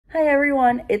Hi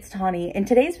everyone, it's Tawney. In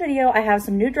today's video, I have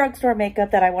some new drugstore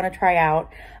makeup that I want to try out.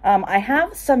 I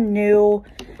have some new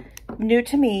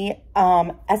to me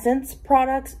Essence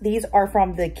products. These are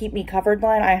from the Keep Me Covered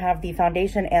line. I have the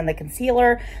foundation and the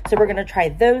concealer, so we're going to try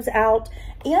those out.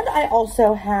 And I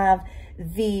also have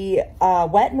the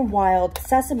Wet n Wild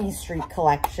Sesame Street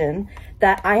collection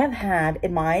that I have had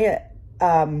in my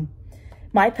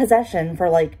my possession for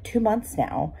like 2 months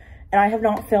now. And I have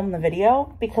not filmed the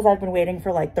video because I've been waiting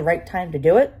for like the right time to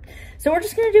do it. So we're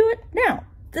just gonna do it now.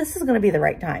 This is gonna be the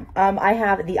right time. I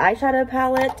have the eyeshadow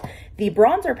palette, the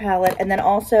bronzer palette, and then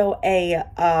also a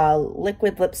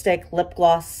liquid lipstick, lip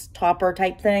gloss topper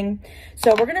type thing.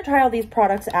 So we're gonna try all these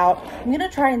products out. I'm gonna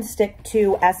try and stick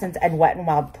to Essence and Wet n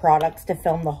Wild products to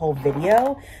film the whole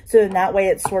video. So in that way,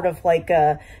 it's sort of like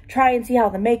try and see how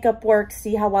the makeup works,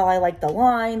 see how well I like the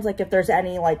lines, like if there's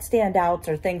any like standouts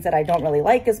or things that I don't really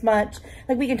like as much.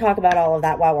 Like we can talk about all of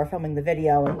that while we're filming the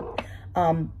video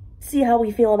and see how we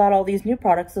feel about all these new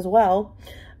products as well.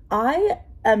 I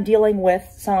am dealing with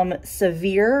some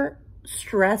severe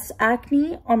stress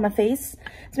acne on my face.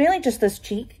 It's mainly just this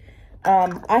cheek.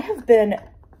 I have been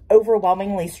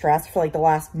overwhelmingly stressed for like the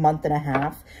last month and a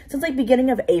half. Since like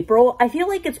beginning of April, I feel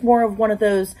like it's more of one of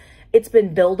those, it's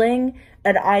been building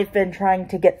and I've been trying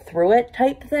to get through it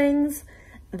type things,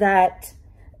 that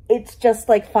it's just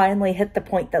like finally hit the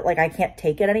point that like I can't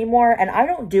take it anymore. And I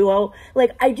don't do well,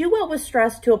 like I do well with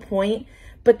stress to a point,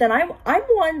 but then I'm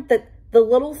one that the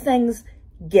little things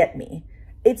get me.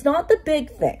 It's not the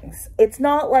big things. It's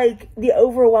not like the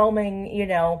overwhelming, you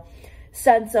know,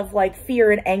 sense of like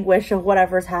fear and anguish of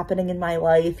whatever's happening in my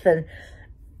life. And,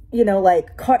 you know,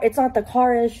 like it's not the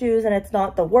car issues and it's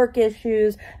not the work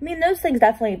issues. I mean, those things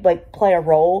definitely like play a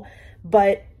role,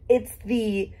 but it's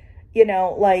the, you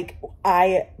know, like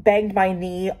I banged my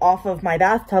knee off of my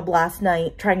bathtub last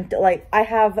night trying to like, I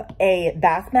have a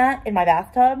bath mat in my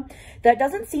bathtub that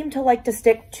doesn't seem to like to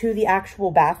stick to the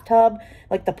actual bathtub,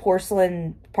 like the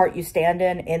porcelain part you stand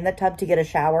in the tub to get a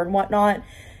shower and whatnot.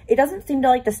 It doesn't seem to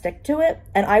like to stick to it.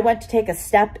 And I went to take a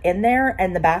step in there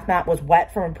and the bath mat was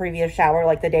wet from a previous shower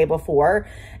like the day before.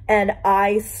 And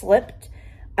I slipped.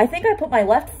 I think I put my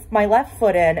left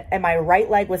foot in and my right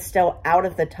leg was still out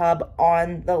of the tub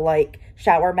on the like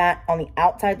shower mat on the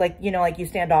outside, like, you know, like you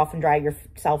stand off and dry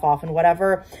yourself off and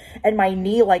whatever. And my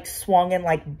knee like swung and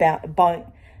like banged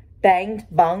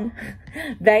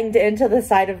into the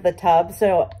side of the tub.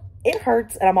 So it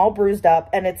hurts and I'm all bruised up.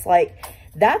 And it's like,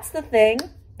 that's the thing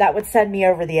that would send me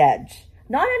over the edge.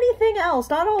 Not anything else,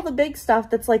 not all the big stuff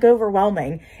that's like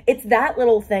overwhelming. It's that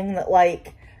little thing that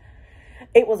like,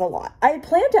 it was a lot. I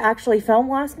planned to actually film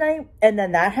last night and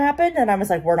then that happened and I was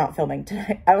like, we're not filming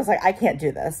tonight. I was like, I can't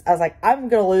do this. I was like, I'm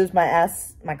going to lose my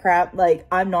crap. Like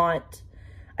I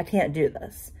can't do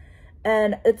this.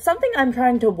 And it's something I'm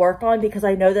trying to work on because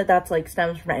I know that that's like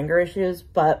stems from anger issues,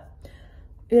 but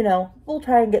you know, we'll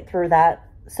try and get through that.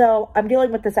 So I'm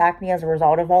dealing with this acne as a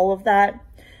result of all of that.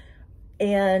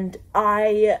 And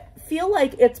I feel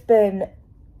like it's been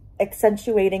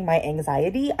accentuating my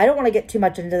anxiety. I don't want to get too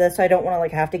much into this, so I don't want to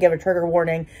like have to give a trigger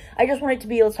warning. I just wanted to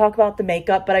be able to talk about the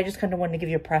makeup, but I just kind of wanted to give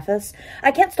you a preface. I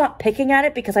can't stop picking at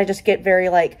it because I just get very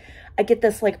like, I get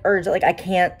this like urge that like I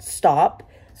can't stop.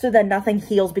 So then nothing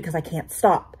heals because I can't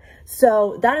stop.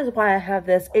 So that is why I have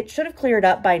this. It should have cleared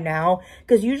up by now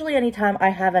because usually anytime I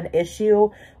have an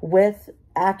issue with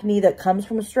acne that comes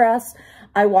from stress,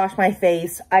 I wash my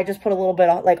face. I just put a little bit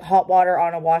of like hot water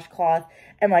on a washcloth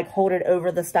and like hold it over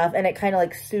the stuff and it kind of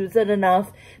like soothes it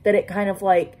enough that it kind of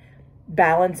like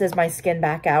balances my skin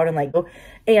back out and like,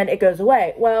 and it goes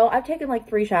away. Well, I've taken like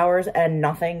 3 showers and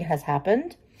nothing has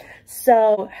happened.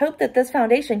 So hope that this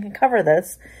foundation can cover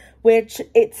this, which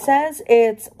it says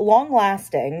it's long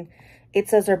lasting. It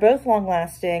says they're both long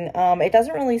lasting. It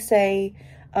doesn't really say,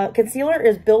 concealer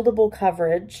is buildable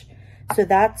coverage. So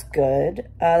that's good.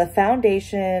 The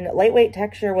foundation, lightweight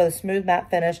texture with a smooth matte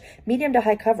finish, medium to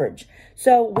high coverage.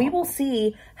 So we will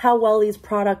see how well these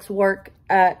products work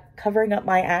at covering up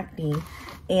my acne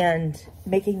and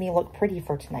making me look pretty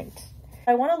for tonight.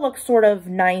 I want to look sort of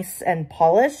nice and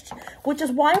polished, which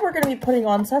is why we're going to be putting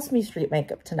on Sesame Street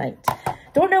makeup tonight.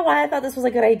 Don't know why I thought this was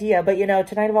a good idea, but you know,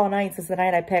 tonight of all nights is the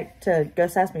night I picked to go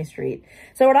Sesame Street.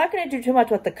 So we're not going to do too much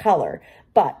with the color,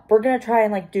 but we're going to try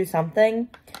and like do something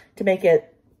to make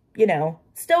it, you know,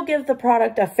 still give the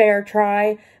product a fair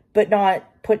try, but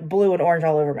not put blue and orange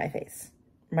all over my face.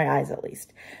 My eyes at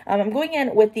least. I'm going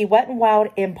in with the Wet n Wild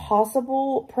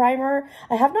Impossible Primer.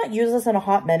 I have not used this in a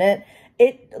hot minute.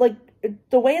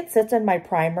 The way it sits in my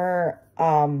primer,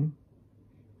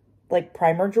 like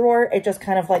primer drawer, it just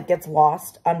kind of like gets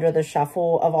lost under the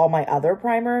shuffle of all my other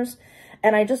primers.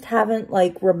 and I just haven't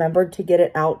like remembered to get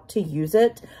it out to use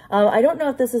it. I don't know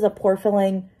if this is a pore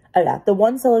filling. Oh yeah, the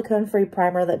one silicone free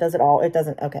primer that does it all. It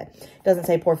doesn't, okay. It doesn't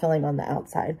say pore filling on the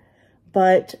outside,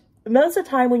 but most of the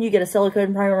time when you get a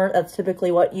silicone primer, that's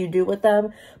typically what you do with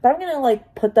them. But I'm going to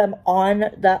like put them on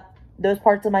those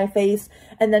parts of my face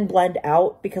and then blend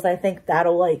out, because I think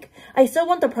that'll like, I still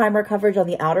want the primer coverage on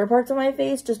the outer parts of my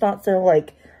face, just not so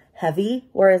like heavy,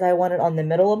 whereas I want it on the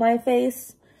middle of my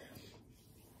face.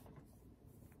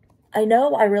 I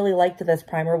know I really liked this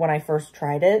primer when I first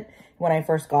tried it, when I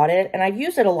first got it, and I've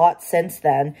used it a lot since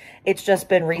then. It's just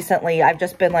been recently, I've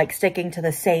just been like sticking to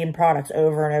the same products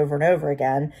over and over and over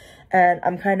again, and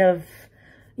I'm kind of,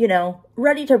 you know,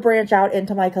 ready to branch out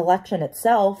into my collection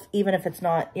itself, even if it's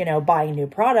not, you know, buying new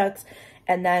products,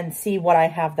 and then see what I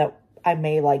have that I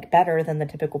may like better than the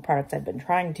typical products I've been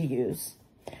trying to use.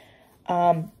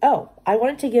 Oh, I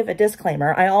wanted to give a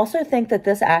disclaimer. I also think that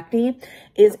this acne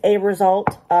is a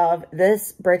result of,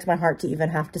 this breaks my heart to even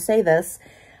have to say this,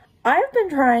 I've been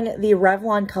trying the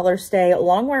Revlon Color Stay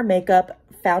Longwear Makeup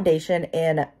Foundation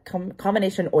in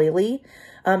combination oily.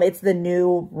 It's the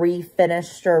new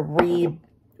refinished or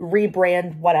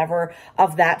rebrand, whatever,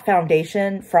 of that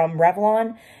foundation from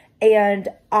Revlon. And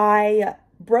I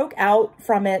broke out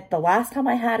from it the last time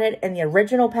I had it in the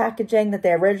original packaging that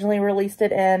they originally released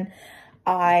it in.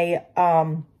 I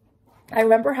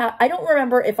remember how, I don't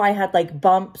remember if I had like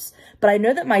bumps, but I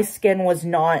know that my skin was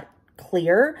not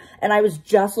clear, and I was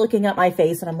just looking at my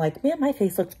face and I'm like, man, my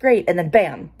face looks great. And then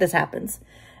bam, this happens.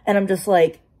 And I'm just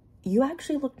like, you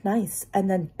actually look nice. And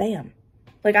then bam,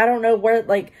 like, I don't know where,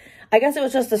 like, I guess it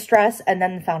was just the stress and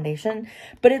then the foundation,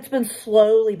 but it's been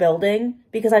slowly building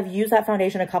because I've used that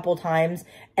foundation a couple times,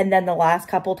 and then the last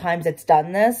couple times it's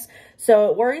done this.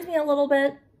 So it worries me a little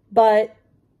bit, but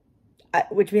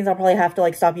which means I'll probably have to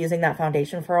like stop using that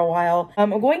foundation for a while. I'm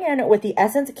going in with the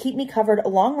Essence Keep Me Covered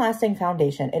Long Lasting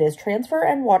Foundation. It is transfer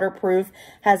and waterproof,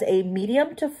 has a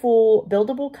medium to full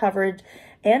buildable coverage,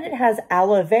 and it has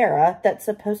aloe vera that's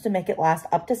supposed to make it last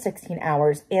up to 16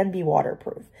 hours and be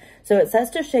waterproof. So it says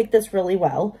to shake this really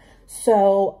well.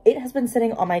 So it has been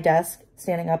sitting on my desk,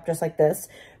 standing up just like this,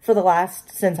 for the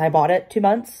last, since I bought it 2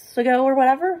 months ago or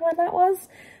whatever, when that was.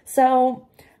 So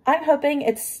I'm hoping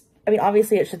it's, I mean,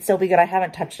 obviously it should still be good. I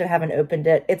haven't touched it, haven't opened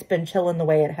it. It's been chilling the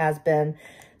way it has been.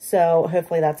 So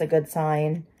hopefully that's a good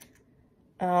sign.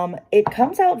 It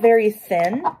comes out very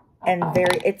thin and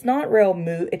very, it's not real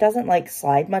move. It doesn't like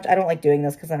slide much. I don't like doing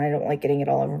this because then I don't like getting it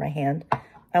all over my hand.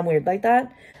 I'm weird like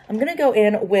that. I'm going to go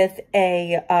in with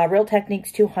a Real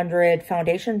Techniques 200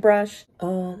 foundation brush.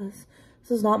 This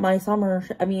is not my summer.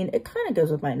 I mean, it kind of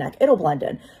goes with my neck. It'll blend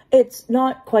in. It's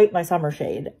not quite my summer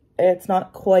shade. It's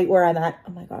not quite where I'm at.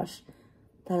 Oh my gosh.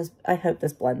 That is, I hope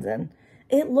this blends in.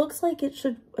 It looks like it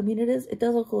should, I mean, it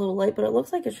does look a little light, but it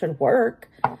looks like it should work.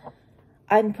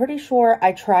 I'm pretty sure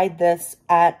I tried this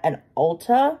at an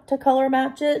Ulta to color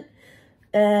match it.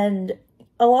 And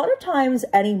a lot of times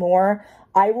anymore,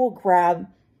 I will grab,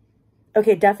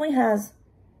 okay, it definitely has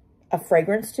a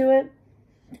fragrance to it.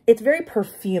 It's very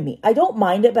perfumey. I don't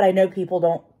mind it, but I know people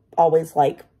don't always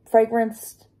like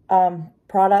fragranced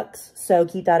products, so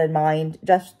keep that in mind.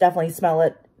 Just definitely smell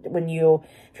it when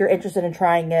if you're interested in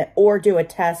trying it, or do a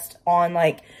test on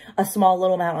like a small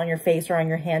little amount on your face or on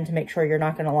your hand to make sure you're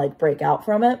not going to like break out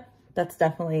from it. That's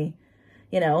definitely,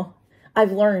 you know,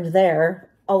 I've learned there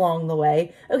along the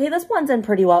way. Okay, this blends in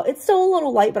pretty well. It's still a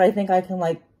little light, but I think I can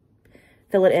like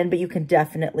fill it in, but you can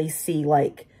definitely see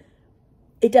like,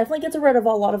 it definitely gets rid of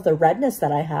a lot of the redness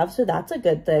that I have. So that's a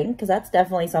good thing, because that's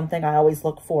definitely something I always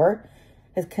look for,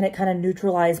 is can it kind of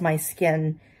neutralize my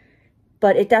skin.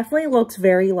 But it definitely looks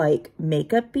very like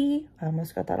makeup-y. I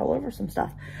almost got that all over some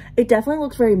stuff. It definitely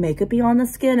looks very makeup-y on the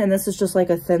skin. And this is just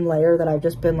like a thin layer that I've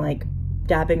just been like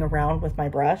dabbing around with my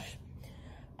brush.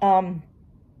 I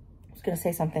was going to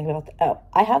say something about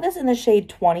I have this in the shade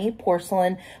Tawney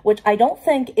Porcelain, which I don't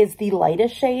think is the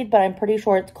lightest shade, but I'm pretty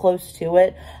sure it's close to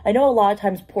it. I know a lot of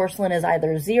times porcelain is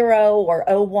either 0 or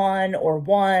 01 or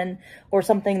 1 or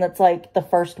something that's like the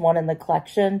first one in the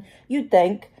collection, you'd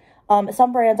think.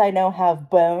 Some brands I know have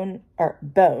bone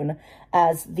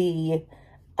as the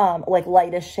like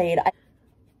lightest shade,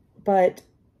 but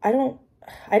I don't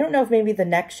know if maybe the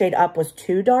next shade up was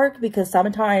too dark, because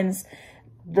sometimes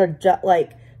the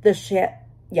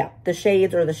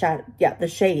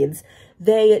shades,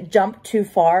 they jump too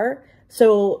far.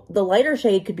 So the lighter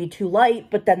shade could be too light,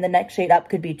 but then the next shade up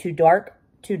could be too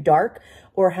dark,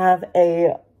 or have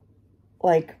a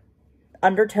like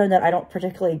undertone that I don't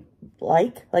particularly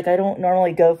like. Like, I don't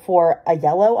normally go for a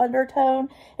yellow undertone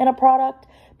in a product,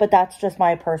 but that's just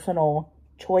my personal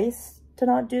choice to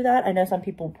not do that. I know some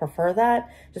people prefer that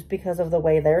just because of the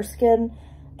way their skin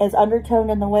is undertoned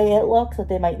and the way it looks, that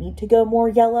they might need to go more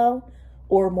yellow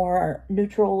or more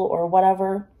neutral or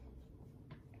whatever.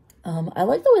 I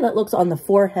like the way that looks on the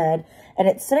forehead, and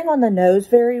it's sitting on the nose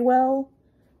very well.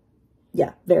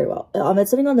 Yeah, very well. It's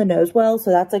sitting on the nose well,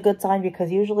 so that's a good sign,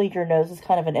 because usually your nose is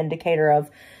kind of an indicator of,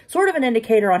 sort of an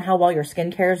indicator on how well your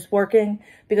skincare is working,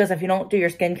 because if you don't do your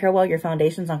skincare well, your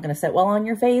foundation's not going to sit well on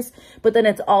your face. But then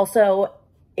it's also,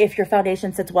 if your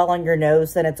foundation sits well on your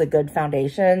nose, then it's a good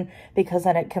foundation, because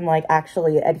then it can like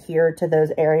actually adhere to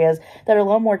those areas that are a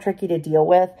little more tricky to deal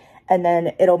with, and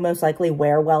then it'll most likely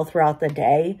wear well throughout the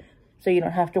day. So you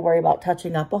don't have to worry about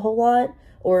touching up a whole lot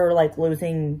or like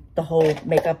losing the whole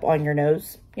makeup on your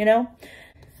nose, you know?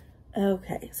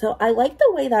 Okay, so I like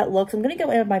the way that looks. I'm going to go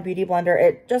in with my Beauty Blender.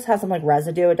 It just has some like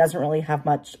residue. It doesn't really have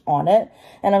much on it.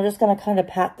 And I'm just going to kind of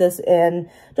pat this in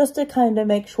just to kind of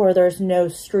make sure there's no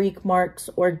streak marks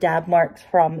or dab marks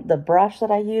from the brush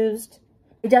that I used.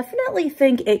 I definitely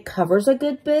think it covers a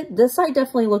good bit. This side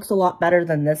definitely looks a lot better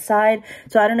than this side.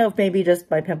 So I don't know if maybe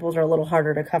just my pimples are a little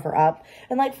harder to cover up.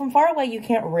 And like from far away, you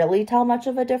can't really tell much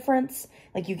of a difference.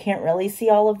 Like you can't really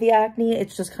see all of the acne.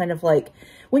 It's just kind of like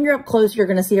when you're up close, you're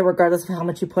going to see it regardless of how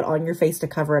much you put on your face to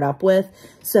cover it up with.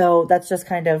 So that's just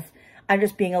kind of, I'm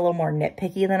just being a little more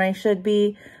nitpicky than I should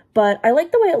be. But I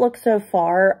like the way it looks so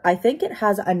far. I think it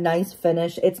has a nice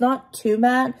finish. It's not too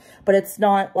matte, but it's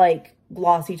not like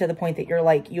glossy to the point that you're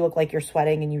like, you look like you're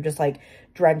sweating and you just like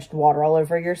drenched water all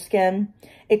over your skin.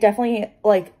 It definitely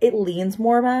like, it leans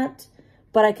more matte,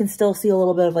 but I can still see a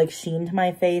little bit of like sheen to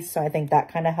my face. So I think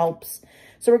that kind of helps.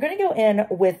 So we're going to go in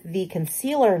with the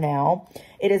concealer now.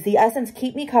 It is the Essence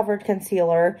Keep Me Covered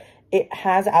Concealer. It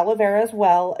has aloe vera as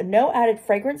well. No added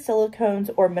fragrance, silicones,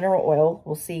 or mineral oil.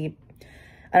 We'll see.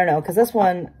 I don't know, because this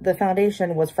one, the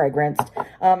foundation was fragranced.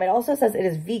 It also says it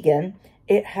is vegan.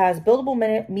 It has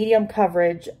buildable medium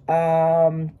coverage,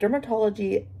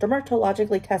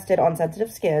 dermatologically tested on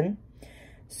sensitive skin.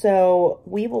 So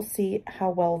we will see how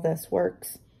well this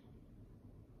works.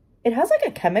 It has like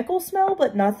a chemical smell,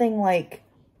 but nothing like,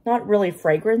 not really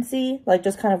fragrancy, like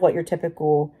just kind of what your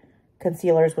typical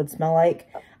concealers would smell like.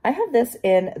 I have this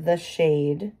in the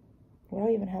shade. What do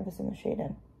I even have this in the shade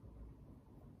in?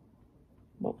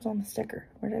 What was on the sticker?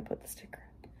 Where did I put the sticker?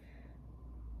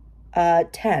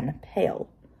 10 pale.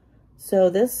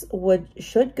 So this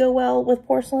should go well with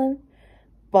porcelain,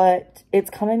 but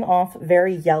it's coming off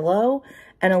very yellow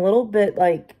and a little bit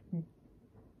like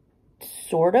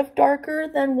sort of darker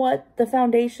than what the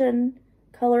foundation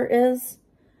color is.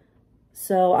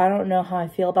 So I don't know how I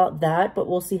feel about that, but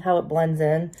we'll see how it blends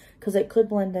in, because it could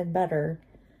blend in better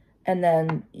and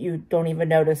then you don't even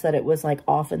notice that it was like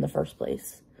off in the first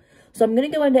place. So I'm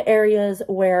going to go into areas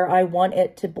where I want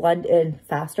it to blend in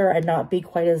faster and not be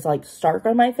quite as like stark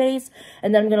on my face.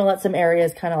 And then I'm going to let some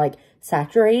areas kind of like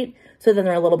saturate, so then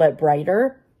they're a little bit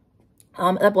brighter.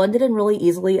 That blended in really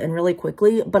easily and really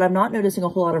quickly, but I'm not noticing a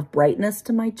whole lot of brightness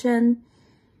to my chin.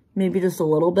 Maybe just a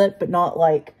little bit, but not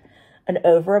like an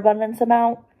overabundance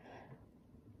amount.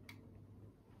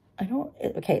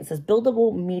 Okay, it says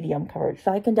buildable medium coverage.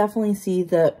 So I can definitely see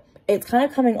that it's kind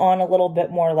of coming on a little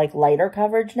bit more like lighter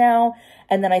coverage now.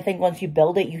 And then I think once you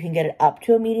build it, you can get it up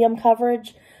to a medium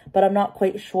coverage, but I'm not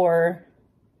quite sure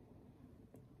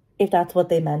if that's what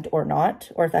they meant or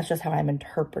not, or if that's just how I'm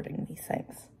interpreting these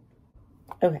things.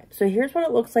 Okay, so here's what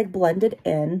it looks like blended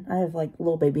in. I have like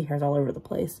little baby hairs all over the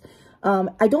place.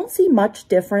 I don't see much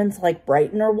difference like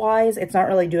brightener wise. It's not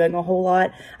really doing a whole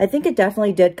lot. I think it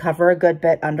definitely did cover a good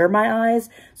bit under my eyes.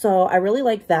 So I really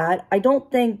like that. I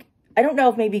don't know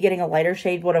if maybe getting a lighter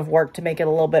shade would have worked to make it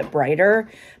a little bit brighter,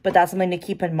 but that's something to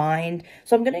keep in mind.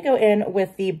 So I'm going to go in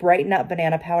with the Brighten Up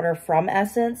Banana Powder from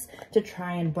Essence to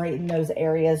try and brighten those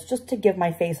areas, just to give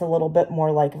my face a little bit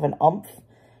more like of an oomph,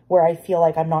 where I feel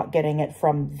like I'm not getting it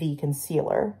from the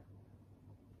concealer.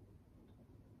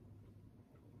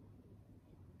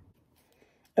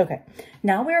 Okay,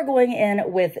 now we are going in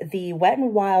with the Wet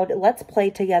n Wild Let's Play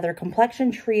Together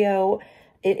Complexion Trio.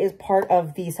 It is part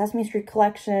of the Sesame Street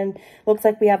collection. Looks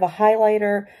like we have a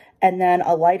highlighter and then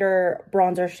a lighter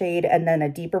bronzer shade and then a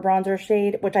deeper bronzer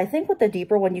shade, which I think with the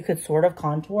deeper one you could sort of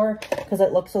contour because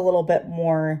it looks a little bit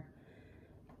more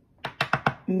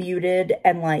muted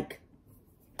and like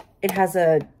it has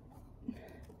a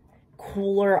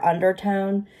cooler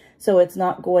undertone. So it's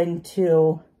not going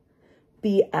to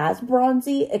be as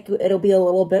bronzy. It'll be a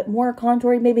little bit more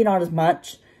contoury, maybe not as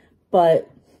much, but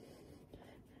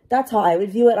that's how I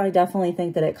would view it. I definitely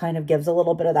think that it kind of gives a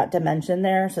little bit of that dimension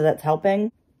there, so that's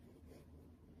helping.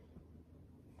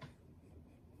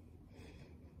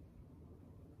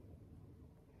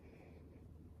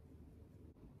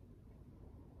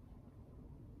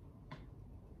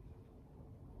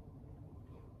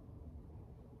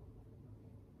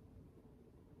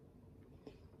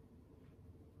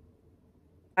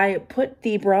 I put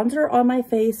the bronzer on my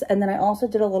face, and then I also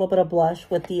did a little bit of blush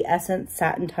with the Essence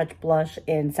Satin Touch Blush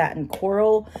in Satin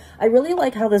Coral. I really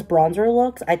like how this bronzer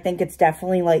looks. I think it's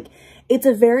definitely like, it's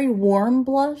a very warm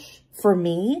blush for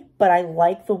me, but I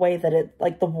like the way that it,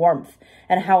 like the warmth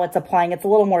and how it's applying. It's a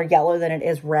little more yellow than it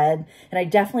is red, and I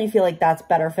definitely feel like that's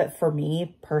better fit for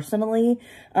me personally.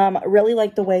 I really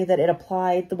like the way that it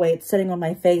applied, the way it's sitting on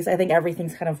my face. I think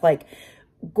everything's kind of like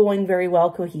going very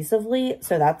well cohesively,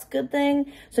 so that's a good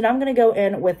thing. So now I'm going to go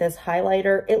in with this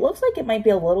highlighter. It looks like it might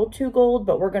be a little too gold,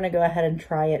 but we're going to go ahead and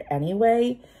try it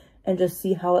anyway and just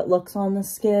see how it looks on the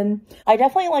skin. I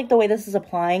definitely like the way this is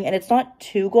applying, and it's not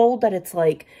too gold that it's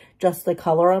like just the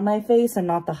color on my face and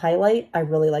not the highlight. I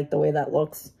really like the way that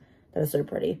looks. That is so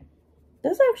pretty.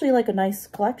 This is actually like a nice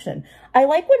collection. I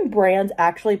like when brands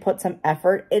actually put some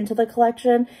effort into the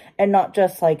collection and not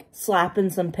just like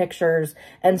slapping some pictures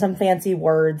and some fancy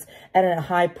words and a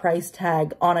high price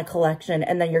tag on a collection,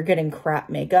 and then you're getting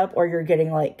crap makeup, or you're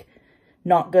getting like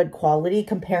not good quality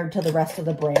compared to the rest of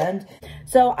the brand.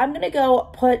 So I'm gonna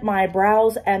go put my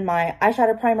brows and my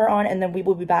eyeshadow primer on, and then we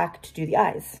will be back to do the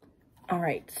eyes. All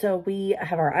right, so we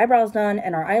have our eyebrows done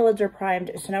and our eyelids are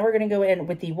primed. So now we're going to go in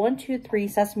with the 123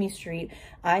 Sesame Street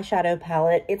eyeshadow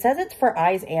palette. It says it's for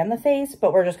eyes and the face,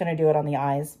 but we're just going to do it on the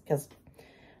eyes because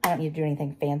I don't need to do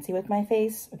anything fancy with my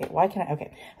face. Okay,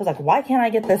 okay. I was like, why can't I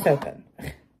get this open?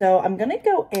 So I'm going to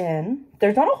go in.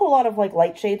 There's not a whole lot of like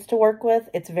light shades to work with.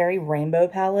 It's a very rainbow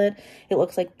palette. It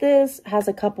looks like this, has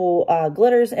a couple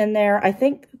glitters in there. I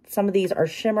think some of these are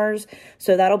shimmers,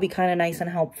 so that'll be kind of nice and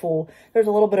helpful. There's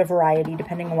a little bit of variety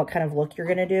depending on what kind of look you're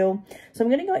going to do. So I'm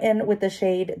going to go in with the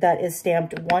shade that is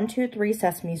stamped 123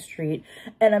 Sesame Street,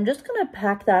 and I'm just going to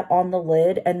pack that on the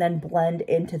lid and then blend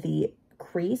into the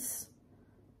crease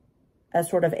as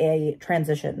sort of a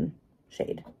transition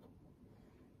shade.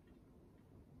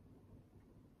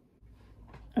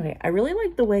 Okay, I really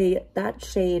like the way that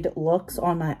shade looks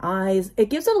on my eyes. It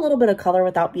gives it a little bit of color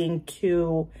without being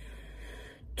too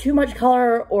much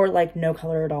color or like no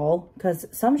color at all, because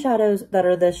some shadows that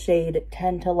are this shade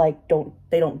tend to like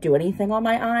they don't do anything on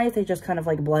my eyes. They just kind of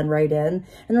like blend right in,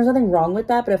 and there's nothing wrong with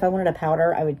that, but if I wanted a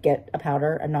powder, I would get a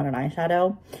powder and not an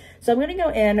eyeshadow. So I'm going to go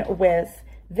in with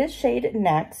this shade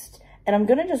next, and I'm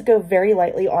going to just go very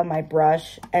lightly on my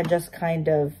brush and just kind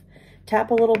of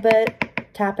tap a little bit,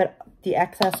 tap the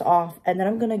excess off, and then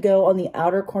I'm going to go on the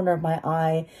outer corner of my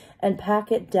eye and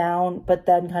pack it down, but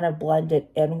then kind of blend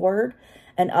it inward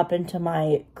and up into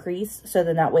my crease, so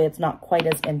then that way it's not quite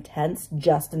as intense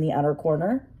just in the outer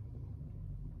corner.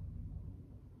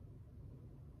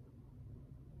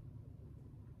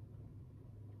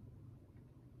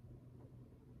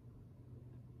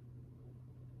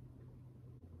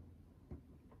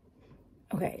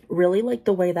 Okay, really like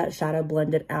the way that shadow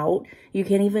blended out. You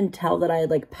can't even tell that I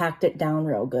like packed it down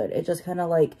real good. It just kind of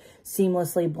like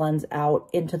seamlessly blends out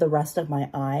into the rest of my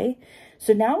eye.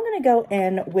 So now I'm going to go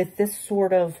in with this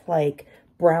sort of like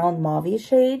brown mauve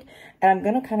shade, and I'm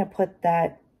going to kind of put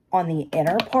that on the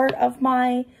inner part of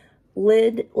my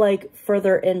lid, like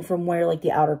further in from where like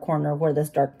the outer corner where this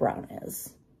dark brown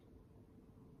is.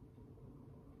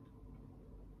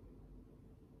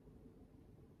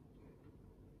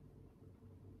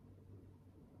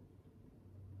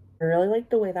 I really like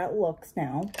the way that looks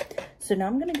now. So now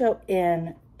I'm going to go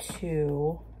in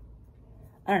to,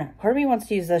 I don't know, part of me wants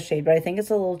to use this shade, but I think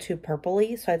it's a little too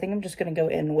purpley. So I think I'm just going to go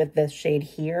in with this shade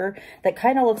here that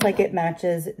kind of looks like it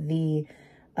matches the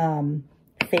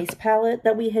face palette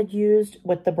that we had used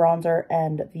with the bronzer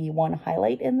and the one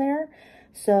highlight in there.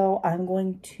 So I'm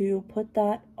going to put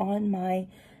that on my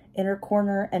inner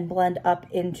corner and blend up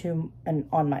into and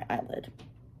on my eyelid.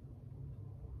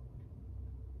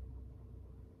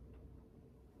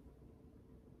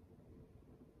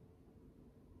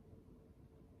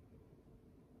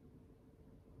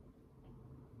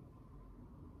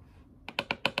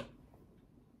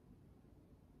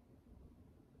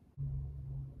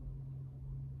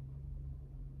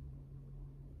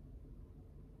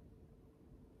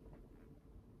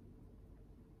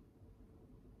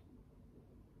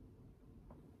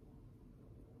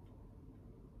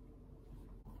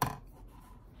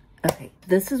 Okay,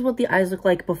 this is what the eyes look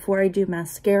like before I do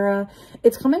mascara.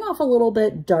 It's coming off a little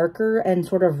bit darker and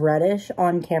sort of reddish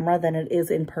on camera than it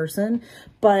is in person,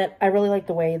 but I really like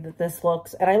the way that this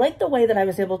looks. And I like the way that I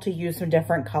was able to use some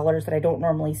different colors that I don't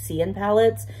normally see in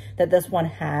palettes that this one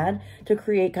had to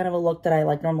create kind of a look that I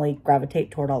like normally gravitate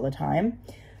toward all the time.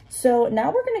 So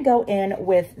now we're going to go in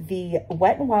with the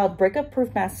Wet n Wild Breakup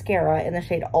Proof Mascara in the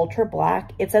shade Ultra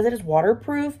Black. It says it is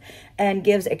waterproof and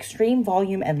gives extreme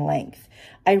volume and length.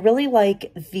 I really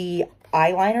like the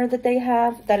eyeliner that they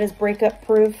have that is breakup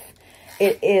proof.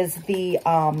 it is the,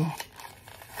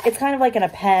 it's kind of like in a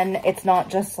pen. It's not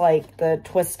just like the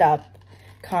twist up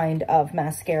kind of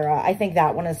mascara. I think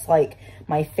that one is like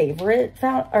my favorite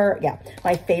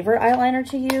my favorite eyeliner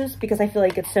to use, because I feel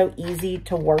like it's so easy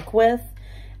to work with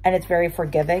and it's very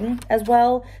forgiving as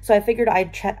well. So I figured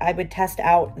I would test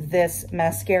out this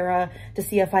mascara to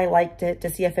see if I liked it, to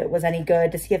see if it was any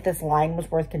good, to see if this line was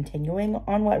worth continuing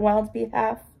on Wet n Wild's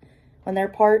behalf on their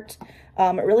part.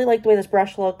 I really like the way this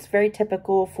brush looks. Very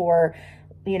typical for,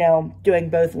 you know, doing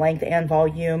both length and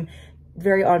volume.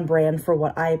 Very on brand for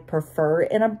what I prefer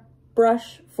in a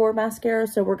brush for mascara.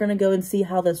 So we're going to go and see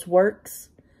how this works.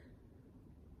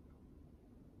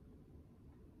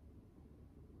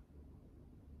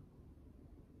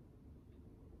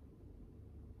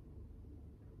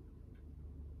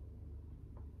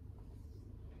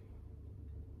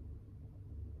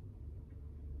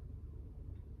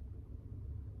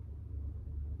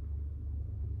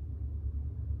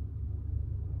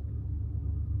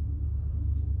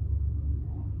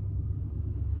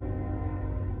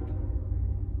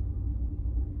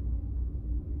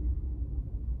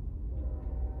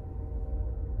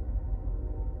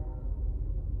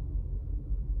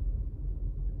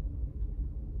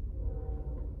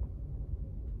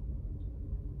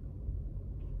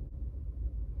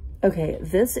 Okay,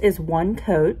 this is one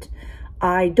coat.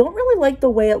 I don't really like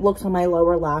the way it looks on my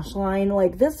lower lash line.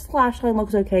 Like, this lash line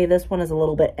looks okay. This one is a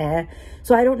little bit eh.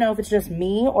 So I don't know if it's just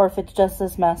me or if it's just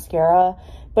this mascara,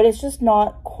 but it's just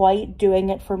not quite doing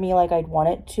it for me like I'd want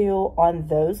it to on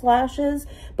those lashes.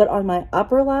 But on my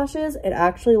upper lashes, it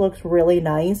actually looks really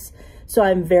nice. So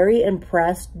I'm very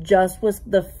impressed just with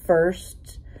the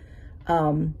first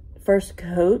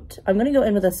coat. I'm going to go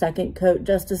in with a second coat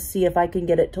just to see if I can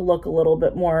get it to look a little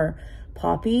bit more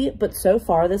poppy. But so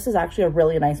far, this is actually a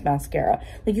really nice mascara.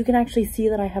 Like, you can actually see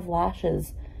that I have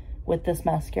lashes with this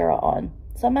mascara on.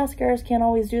 Some mascaras can't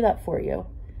always do that for you.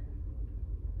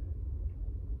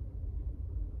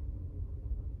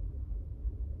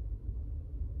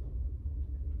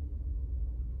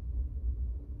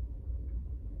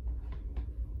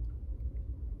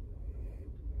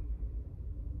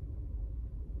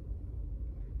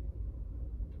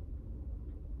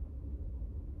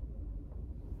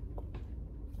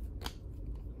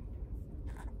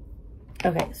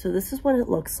 Okay, so this is what it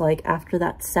looks like after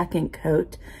that second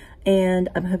coat, and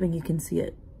I'm hoping you can see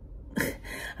it.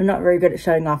 I'm not very good at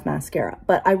showing off mascara,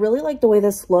 but I really like the way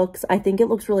this looks. I think it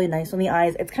looks really nice on the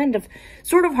eyes. It's kind of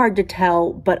sort of hard to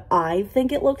tell, but I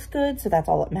think it looks good, so that's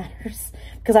all that matters,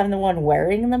 because I'm the one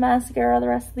wearing the mascara the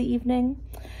rest of the evening.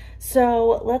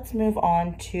 So let's move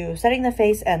on to setting the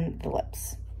face and the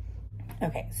lips.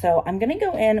 Okay, so I'm gonna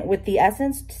go in with the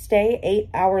Essence Stay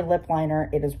 8-Hour Lip Liner.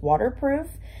 It is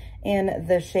waterproof in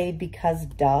the shade Because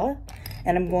Duh.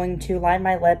 And I'm going to line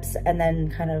my lips and then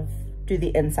kind of do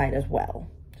the inside as well.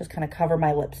 Just kind of cover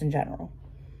my lips in general.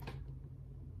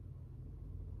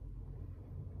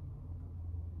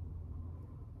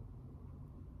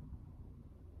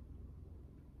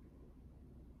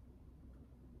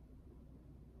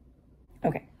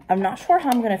 Okay, I'm not sure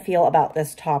how I'm going to feel about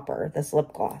this topper, this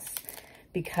lip gloss,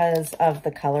 because of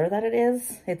the color that it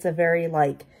is. It's a very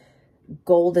like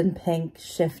golden pink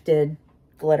shifted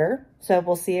glitter. So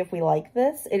we'll see if we like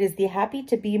this. It is the Happy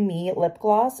to Be Me lip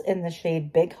gloss in the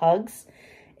shade Big Hugs.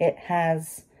 It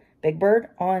has Big Bird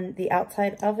on the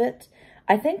outside of it.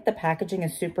 I think the packaging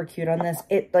is super cute on this.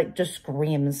 It like just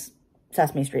screams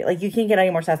Sesame Street. Like, you can't get any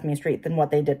more Sesame Street than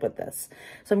what they did with this.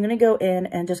 So I'm going to go in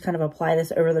and just kind of apply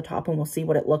this over the top and we'll see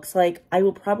what it looks like. I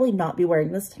will probably not be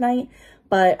wearing this tonight,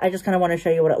 but I just kind of want to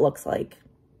show you what it looks like.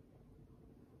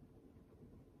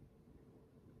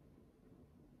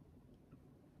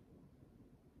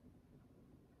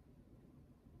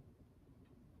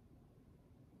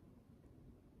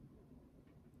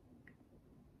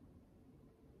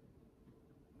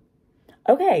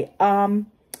 Okay,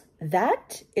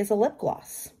 that is a lip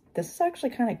gloss. This is actually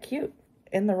kind of cute.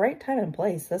 In the right time and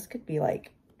place, this could be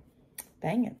like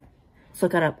banging. Let's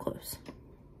look at up close.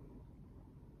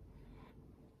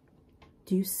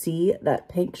 Do you see that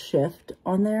pink shift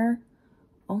on there?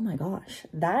 Oh my gosh,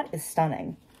 that is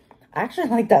stunning. I actually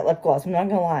like that lip gloss, I'm not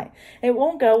gonna lie. It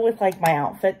won't go with like my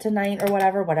outfit tonight or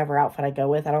whatever outfit I go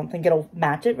with. I don't think it'll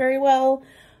match it very well,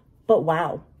 but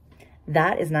wow,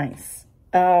 that is nice.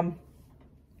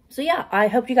 So yeah, I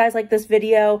hope you guys liked this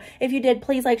video. If you did,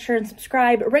 please like, share, and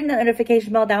subscribe. Ring the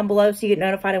notification bell down below so you get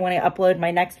notified when I upload my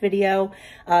next video.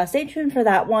 Stay tuned for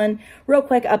that one. Real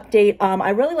quick update.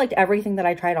 I really liked everything that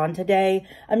I tried on today.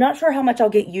 I'm not sure how much I'll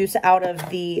get use out of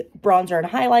the bronzer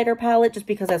and highlighter palette just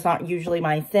because that's not usually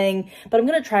my thing, but I'm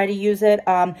going to try to use it.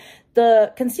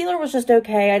 The concealer was just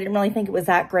okay. I didn't really think it was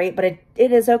that great, but it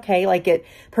is okay. Like, it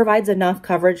provides enough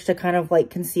coverage to kind of like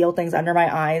conceal things under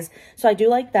my eyes. So I do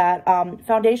like that.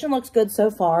 Foundation looks good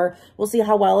so far. We'll see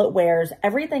how well it wears.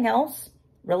 Everything else,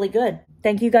 really good.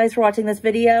 Thank you guys for watching this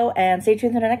video, and stay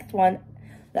tuned for the next one.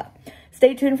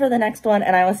 Stay tuned for the next one,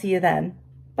 and I will see you then.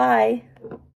 Bye.